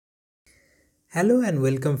Hello and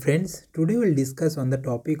welcome friends. Today we'll discuss on the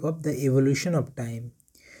topic of the evolution of time.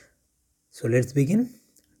 So let's begin.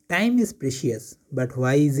 Time is precious, but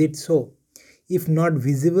why is it so? If not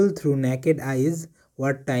visible through naked eyes,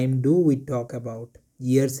 what time do we talk about?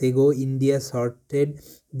 Years ago, India sorted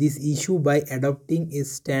this issue by adopting a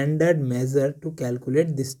standard measure to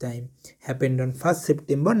calculate this time. Happened on 1st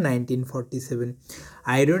September 1947.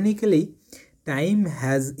 Ironically, time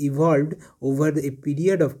has evolved over a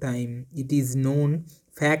period of time. It is known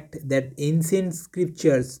fact that ancient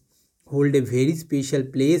scriptures hold a very special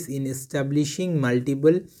place in establishing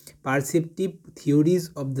multiple perceptive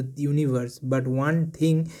theories of the universe, but one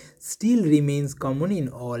thing still remains common in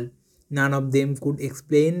all. None of them could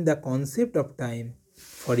explain the concept of time,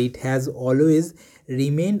 for it has always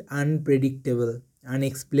remained unpredictable,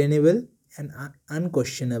 unexplainable, and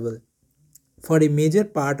unquestionable. For a major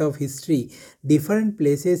part of history, different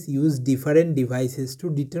places used different devices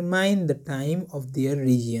to determine the time of their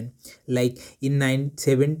region. Like in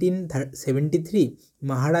 1773,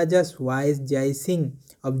 Maharaja Swai Jai Singh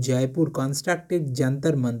of Jaipur constructed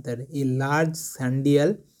Jantar Mantar, a large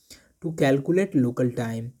sundial to calculate local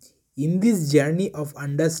time. In this journey of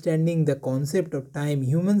understanding the concept of time,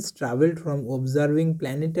 humans traveled from observing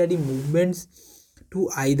planetary movements to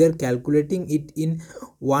either calculating it in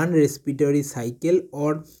one respiratory cycle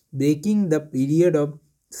or breaking the period of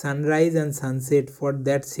sunrise and sunset for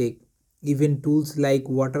that sake. Even tools like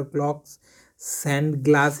water clocks, sand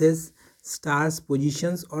glasses, stars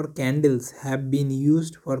positions or candles have been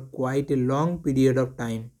used for quite a long period of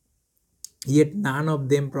time. Yet none of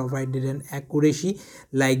them provided an accuracy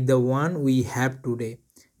like the one we have today.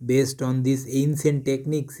 Based on these ancient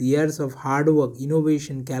techniques, years of hard work,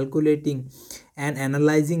 innovation, calculating, and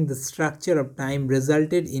analyzing the structure of time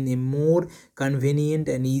resulted in a more convenient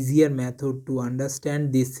and easier method to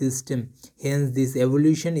understand this system. Hence, this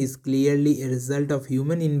evolution is clearly a result of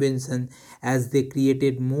human invention as they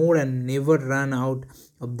created more and never run out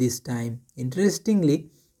of this time. Interestingly,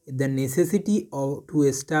 the necessity to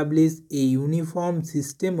establish a uniform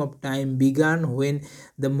system of time began when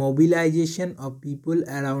the mobilization of people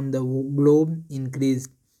around the globe increased.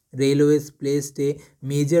 Railways played a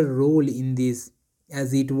major role in this,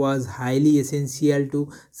 as it was highly essential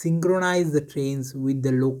to synchronize the trains with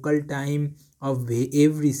the local time of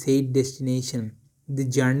every said destination. The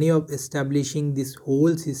journey of establishing this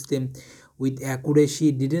whole system with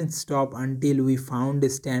accuracy didn't stop until we found a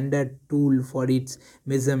standard tool for its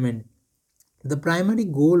measurement. The primary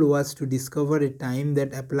goal was to discover a time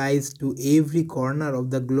that applies to every corner of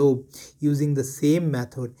the globe using the same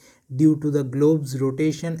method. Due to the globe's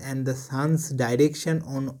rotation and the sun's direction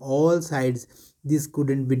on all sides, this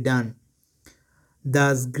couldn't be done.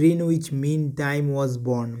 Thus, Greenwich Mean Time was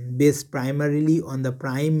born, based primarily on the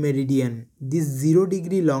prime meridian. This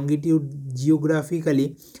 0-degree longitude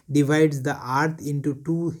geographically divides the Earth into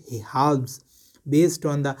two halves based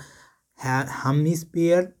on the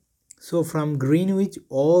hemisphere. So, from Greenwich,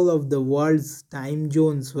 all of the world's time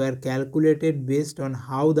zones were calculated based on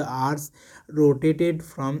how the Earth rotated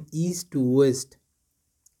from east to west.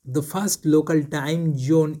 The first local time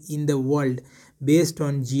zone in the world, based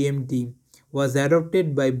on GMT, was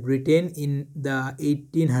adopted by Britain in the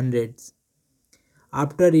 1800s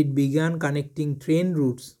after it began connecting train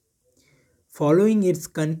routes. Following its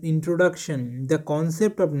introduction, the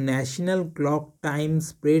concept of national clock time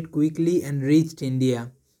spread quickly and reached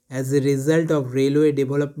India. As a result of railway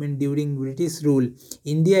development during British rule,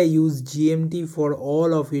 India used GMT for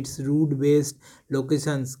all of its route-based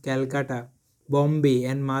locations, Calcutta, Bombay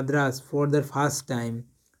and Madras for the first time.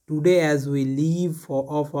 Today, as we live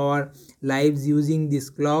of our lives using these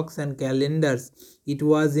clocks and calendars, it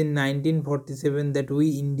was in 1947 that we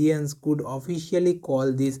Indians could officially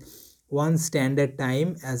call this one standard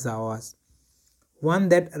time as ours, one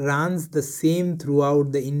that runs the same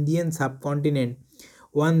throughout the Indian subcontinent,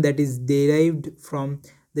 one that is derived from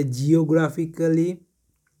the geographically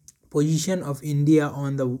position of India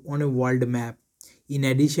on a world map. In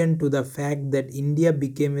addition to the fact that India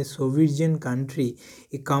became a sovereign country,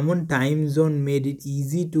 a common time zone made it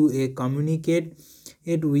easy to communicate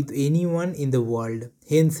it with anyone in the world.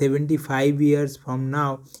 Hence, 75 years from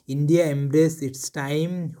now, India embraced its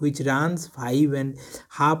time, which runs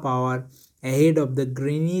 5.5 hours ahead of the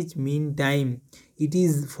Greenwich Mean Time. It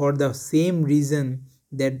is for the same reason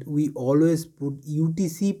that we always put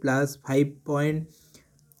UTC plus 5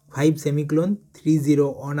 semicolon 30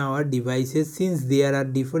 on our devices, since there are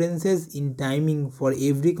differences in timing for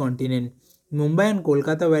every continent. Mumbai and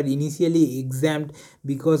Kolkata were initially exempt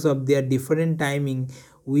because of their different timing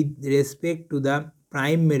with respect to the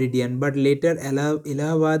prime meridian, but later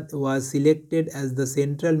Allahabad was selected as the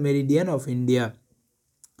central meridian of India.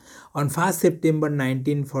 On 1st September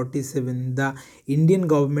 1947, the Indian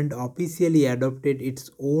government officially adopted its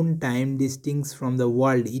own time distincts from the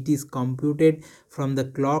world. It is computed from the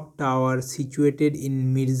clock tower situated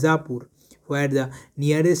in Mirzapur, where the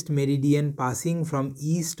nearest meridian passing from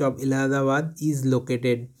east of Allahabad is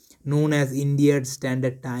located, known as Indian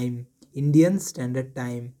Standard Time. Indian Standard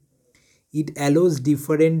Time. It allows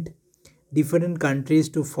different countries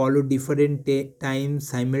to follow different times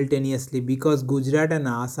simultaneously, because Gujarat and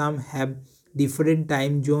Assam have different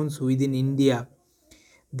time zones within India.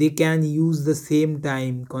 They can use the same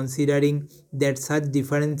time, considering that such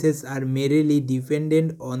differences are merely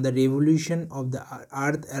dependent on the revolution of the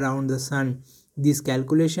earth around the sun. This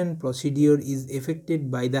calculation procedure is affected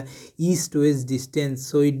by the east-west distance,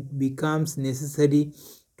 so it becomes necessary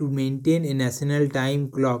to maintain a national time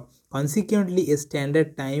clock. Consequently, a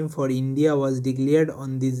standard time for India was declared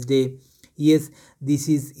on this day. Yes, this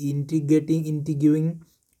is intriguing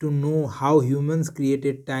to know how humans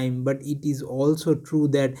created time, but it is also true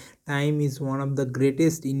that time is one of the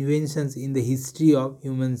greatest inventions in the history of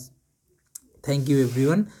humans. Thank you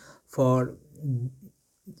everyone for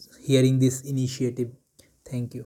hearing this initiative. Thank you.